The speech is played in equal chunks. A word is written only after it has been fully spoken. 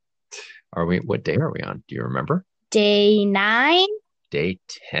What day are we on? Do you remember? Day 9? Day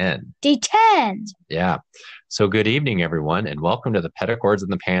 10. Day 10. Yeah. So good evening, everyone, and welcome to the Pedicords in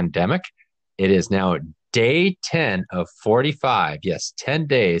the Pandemic. It is now day 10 of 45. Yes, 10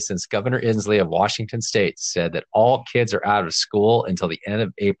 days since Governor Inslee of Washington State said that all kids are out of school until the end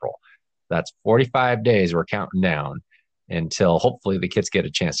of April. That's 45 days we're counting down until hopefully the kids get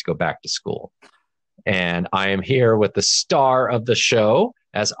a chance to go back to school. And I am here with the star of the show,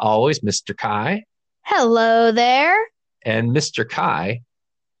 as always, Mr. Kai. Hello there. And Mr. Kai,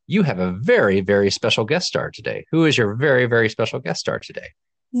 you have a very, very special guest star today. Who is your very, very special guest star today?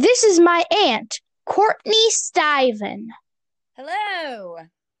 This is my aunt, Courtney Stiven. Hello.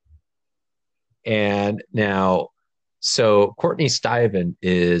 And now, so Courtney Stiven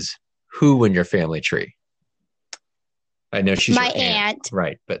is who in your family tree? I know she's my your aunt.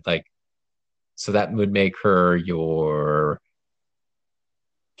 Right, but so that would make her your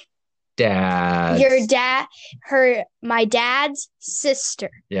dad. Your dad, my dad's sister.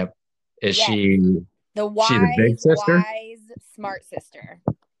 Yep. Is Yes. she the big sister? Wise, smart sister.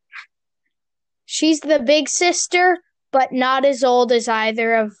 She's the big sister, but not as old as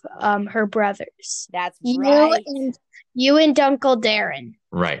either of her brothers. That's right. You and Uncle Darren.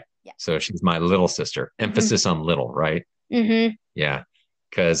 Right. Yeah. So she's my little sister. Emphasis on little, right? Mm-hmm. Yeah.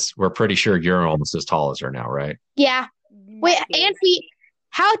 Because we're pretty sure you're almost as tall as her now, right? Yeah. Wait, Auntie,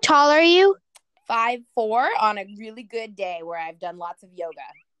 how tall are you? 5'4" on a really good day where I've done lots of yoga.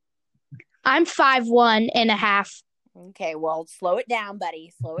 I'm 5'1.5". Okay, well, slow it down,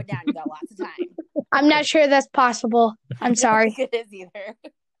 buddy. Slow it down. You got lots of time. I'm not sure that's possible. I'm sorry. It is either.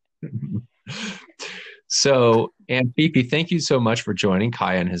 So, and Fifi, thank you so much for joining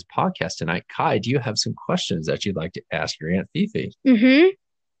Kai on his podcast tonight. Kai, do you have some questions that you'd like to ask your Aunt Fifi? Mm-hmm.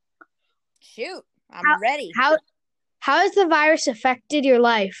 Shoot, I'm ready. How has the virus affected your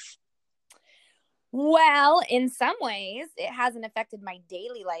life? Well, in some ways, it hasn't affected my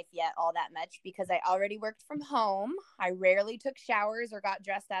daily life yet all that much because I already worked from home. I rarely took showers or got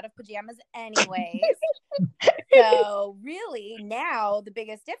dressed out of pajamas anyways. So really now the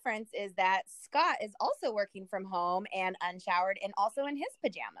biggest difference is that Scott is also working from home and unshowered and also in his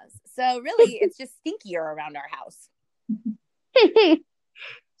pajamas. So really it's just stinkier around our house.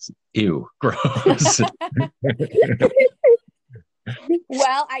 Ew, gross.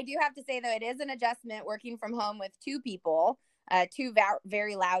 Well, I do have to say, though, it is an adjustment working from home with two people, two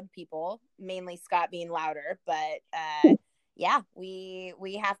very loud people, mainly Scott being louder. But yeah,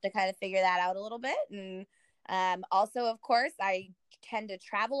 we have to kind of figure that out a little bit. And also, of course, I tend to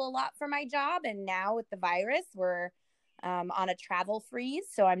travel a lot for my job. And now with the virus, we're on a travel freeze.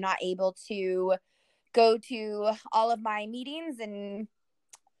 So I'm not able to go to all of my meetings and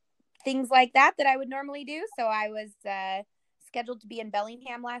things like that I would normally do. So I was scheduled to be in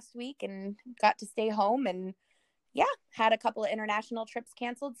Bellingham last week and got to stay home and had a couple of international trips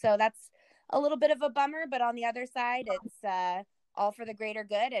canceled. So that's a little bit of a bummer, but on the other side, it's all for the greater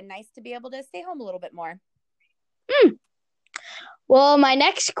good and nice to be able to stay home a little bit more. Well, my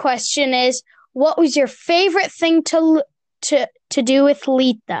next question is, what was your favorite thing to do with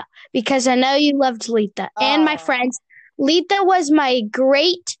Letha? Because I know you loved Letha and my friends. Letha was my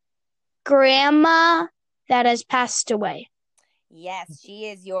great grandma that has passed away. Yes, she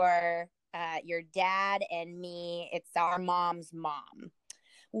is your dad and me. It's our mom's mom.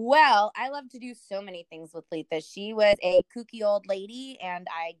 Well, I love to do so many things with Letha. She was a kooky old lady, and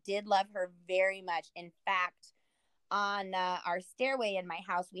I did love her very much. In fact, on our stairway in my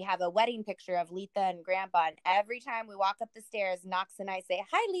house, we have a wedding picture of Letha and Grandpa. And every time we walk up the stairs, Knox and I say,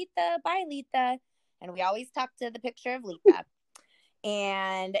 "Hi, Letha. Bye, Letha." And we always talk to the picture of Letha.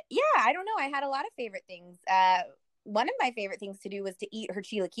 And I don't know. I had a lot of favorite things. One of my favorite things to do was to eat her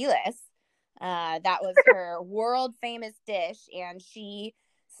chilaquiles. That was her world famous dish. And she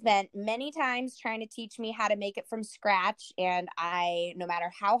spent many times trying to teach me how to make it from scratch. And no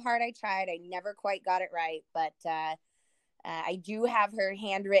matter how hard I tried, I never quite got it right. But I do have her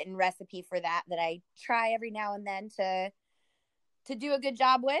handwritten recipe for that I try every now and then to do a good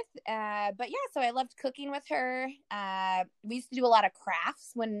job with. So I loved cooking with her. We used to do a lot of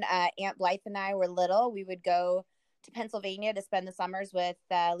crafts when Aunt Blythe and I were little. We would go to Pennsylvania to spend the summers with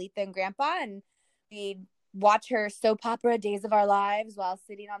Letha and Grandpa, and we'd watch her soap opera Days of Our Lives while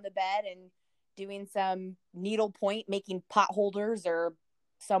sitting on the bed and doing some needlepoint, making pot holders or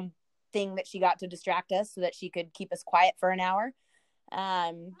something that she got to distract us so that she could keep us quiet for an hour.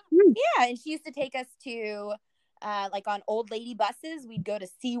 And she used to take us to on old lady buses. We'd go to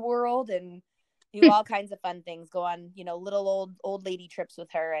SeaWorld and do all kinds of fun things, go on little old lady trips with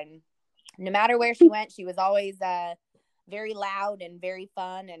her. And no matter where she went, she was always very loud and very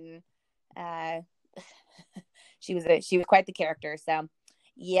fun. And She was quite the character. So,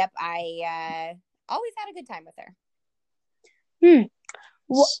 yep, I always had a good time with her.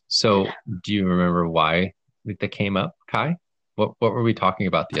 So, do you remember why Letha came up, Kai? What were we talking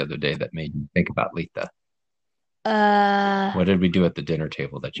about the other day that made you think about Letha? What did we do at the dinner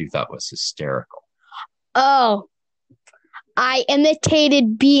table that you thought was hysterical? Oh, I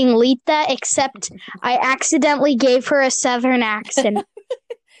imitated being Letha, except I accidentally gave her a Southern accent.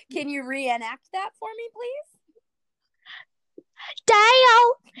 Can you reenact that for me, please?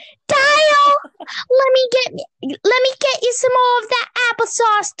 Dale, let me get you some more of that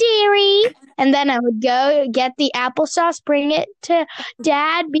applesauce, dearie. And then I would go get the applesauce, bring it to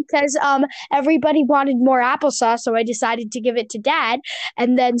Dad because everybody wanted more applesauce, so I decided to give it to Dad.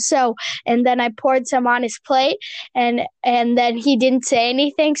 And then I poured some on his plate, and then he didn't say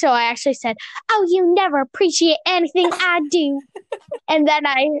anything, so I actually said, "Oh, you never appreciate anything I do." And then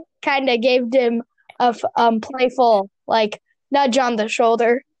I kind of gave him a playful nudge on the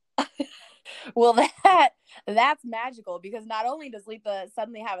shoulder. Well, that's magical because not only does Letha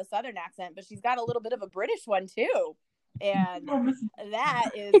suddenly have a Southern accent, but she's got a little bit of a British one too. And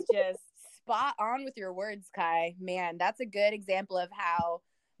that is just spot on with your words, Kai. Man, that's a good example of how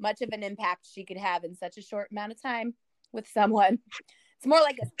much of an impact she could have in such a short amount of time with someone. It's more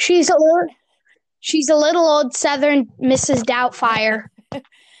like she's a little old Southern Mrs. Doubtfire.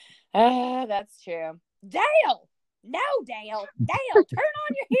 That's true. Dale! No, Dale, turn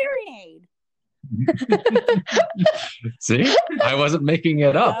on your hearing aid. See, I wasn't making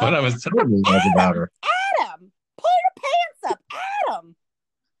it up when I was telling you guys about her. Adam, pull your pants up, Adam.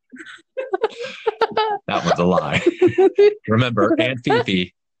 That was a lie. Remember, Aunt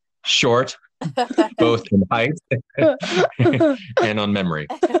Fifi, short, both in height and on memory.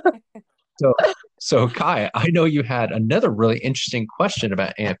 So Kai, I know you had another really interesting question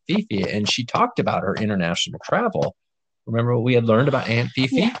about Aunt Fifi, and she talked about her international travel. Remember what we had learned about Aunt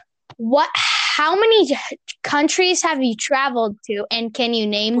Fifi? Yeah. How many countries have you traveled to, and can you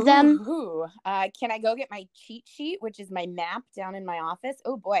name them? Can I go get my cheat sheet, which is my map down in my office?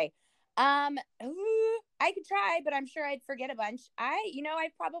 Oh boy. I could try, but I'm sure I'd forget a bunch.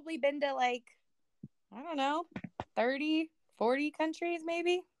 I've probably been to 30, 40 countries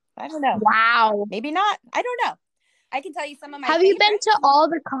maybe. I don't know. Wow. Maybe not. I don't know. I can tell you some of my Have you been to all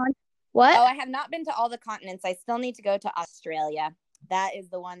the What? Oh, I have not been to all the continents. I still need to go to Australia. That is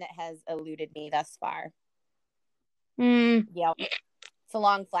the one that has eluded me thus far. Yep. It's a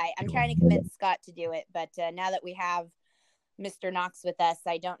long flight. I'm trying to convince Scott to do it, but now that we have Mr. Knox with us,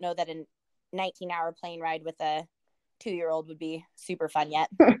 I don't know that a 19-hour plane ride with a 2-year-old would be super fun yet.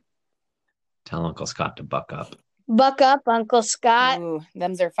 Tell Uncle Scott to buck up. Buck up, Uncle Scott. Ooh,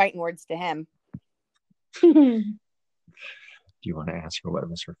 them's are fighting words to him. Do you want to ask her what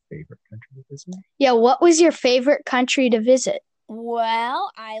was her favorite country to visit? Yeah, what was your favorite country to visit?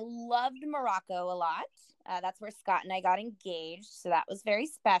 Well, I loved Morocco a lot. That's where Scott and I got engaged. So that was very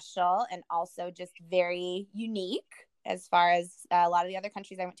special and also just very unique as far as a lot of the other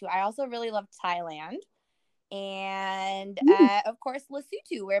countries I went to. I also really loved Thailand. And, of course,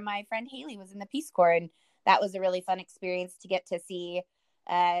 Lesotho, where my friend Haley was in the Peace Corps. And that was a really fun experience to get to see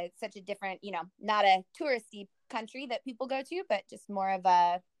such a different, not a touristy country that people go to, but just more of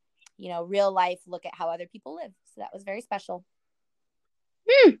a, real life look at how other people live. So that was very special.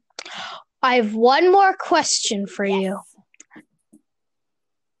 I have one more question for you.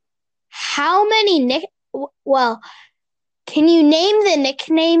 How many can you name the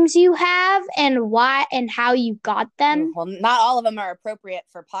nicknames you have and why and how you got them? Well, not all of them are appropriate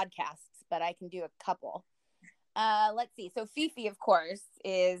for podcasts, but I can do a couple. Let's see. So Fifi, of course,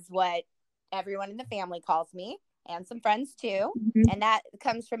 is what everyone in the family calls me, and some friends too. Mm-hmm. And that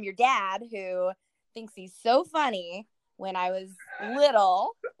comes from your dad, who thinks he's so funny. When I was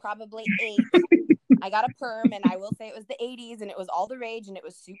little, probably 8, I got a perm, and I will say it was the 80s, and it was all the rage, and it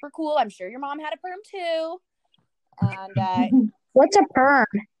was super cool. I'm sure your mom had a perm too. And what's a perm?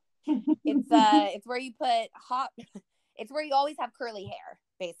 It's where you put it's where you always have curly hair,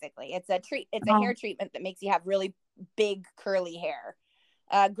 basically. It's a hair treatment that makes you have really big curly hair.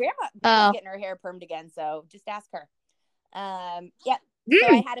 Grandma's getting her hair permed again, so just ask her. Yeah. So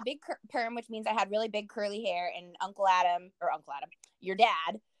I had a big perm, which means I had really big curly hair, and Uncle Adam, your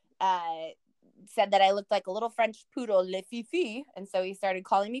dad, said that I looked like a little French poodle, Le Fifi, and so he started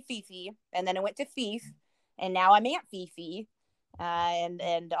calling me Fifi, and then I went to Fifi, and now I'm Aunt Fifi,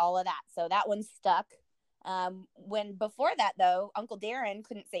 and all of that. So that one stuck. When before that though, Uncle Darren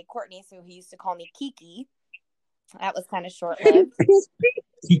couldn't say Courtney, so he used to call me Kiki. That was kind of short-lived.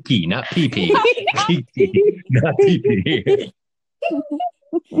 Kiki, not Pee-Pee. Kiki, not Pee-Pee.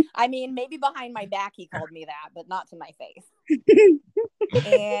 I mean, maybe behind my back he called me that, but not to my face.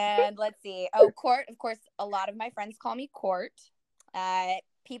 And let's see. Oh, Court. Of course, a lot of my friends call me Court.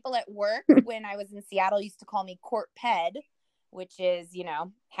 People at work when I was in Seattle used to call me Court Ped, which is,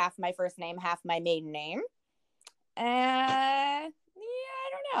 half my first name, half my maiden name. Yeah, I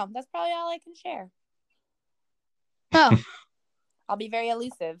don't know. That's probably all I can share. Oh. I'll be very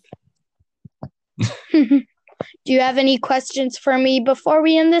elusive. Do you have any questions for me before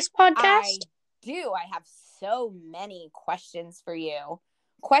we end this podcast? I do. I have so many questions for you.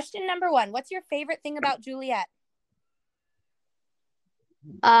 Question number 1. What's your favorite thing about Juliet?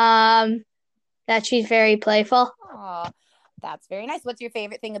 That she's very playful. Oh, that's very nice. What's your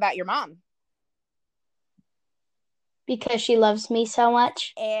favorite thing about your mom? Because she loves me so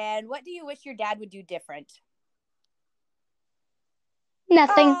much. And what do you wish your dad would do different?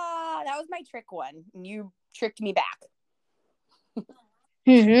 Nothing. That was my trick one. You tricked me back.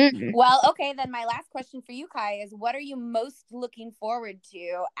 Mm-hmm. Well, okay, then my last question for you, Kai, is what are you most looking forward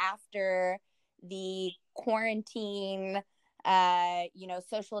to after the quarantine,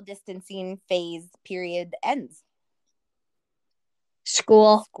 social distancing phase period ends?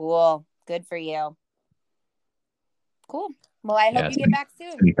 School. Good for you. Cool. Well, I hope you get back soon.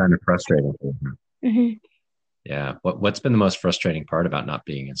 It's been kind of frustrating. Mm-hmm. Yeah. What's been the most frustrating part about not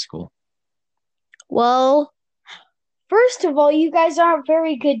being in school? Well, first of all, you guys aren't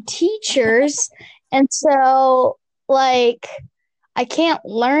very good teachers. And so, I can't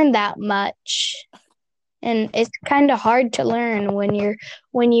learn that much. And it's kind of hard to learn when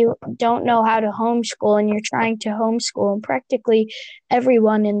you don't know how to homeschool and you're trying to homeschool. And practically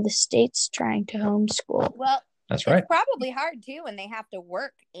everyone in the state's trying to homeschool. Well, that's right. It's probably hard, too, when they have to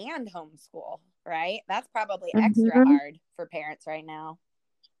work and homeschool, right? That's probably extra hard for parents right now.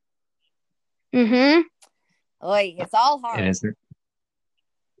 Mm-hmm. Oy, it's all hard.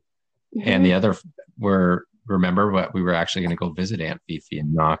 And the other, remember what we were actually going to go visit Aunt Fifi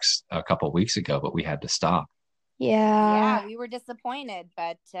in Knox a couple of weeks ago, but we had to stop. Yeah, we were disappointed,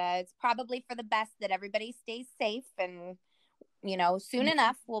 but it's probably for the best that everybody stays safe, and soon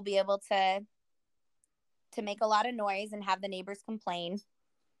enough we'll be able to make a lot of noise and have the neighbors complain.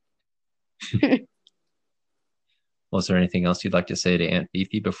 Well, is there anything else you'd like to say to Aunt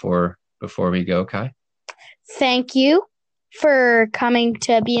Fifi before we go, Kai? Thank you for coming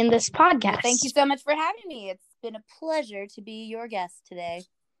to be in this podcast. Well, thank you so much for having me. It's been a pleasure to be your guest today.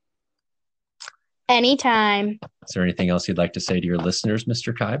 Anytime. Is there anything else you'd like to say to your listeners,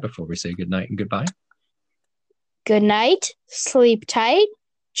 Mr. Kai, before we say good night and goodbye? Good night. Sleep tight.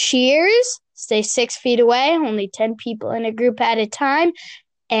 Cheers. Stay 6 feet away. Only 10 people in a group at a time.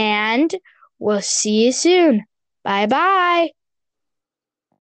 And we'll see you soon. Bye-bye.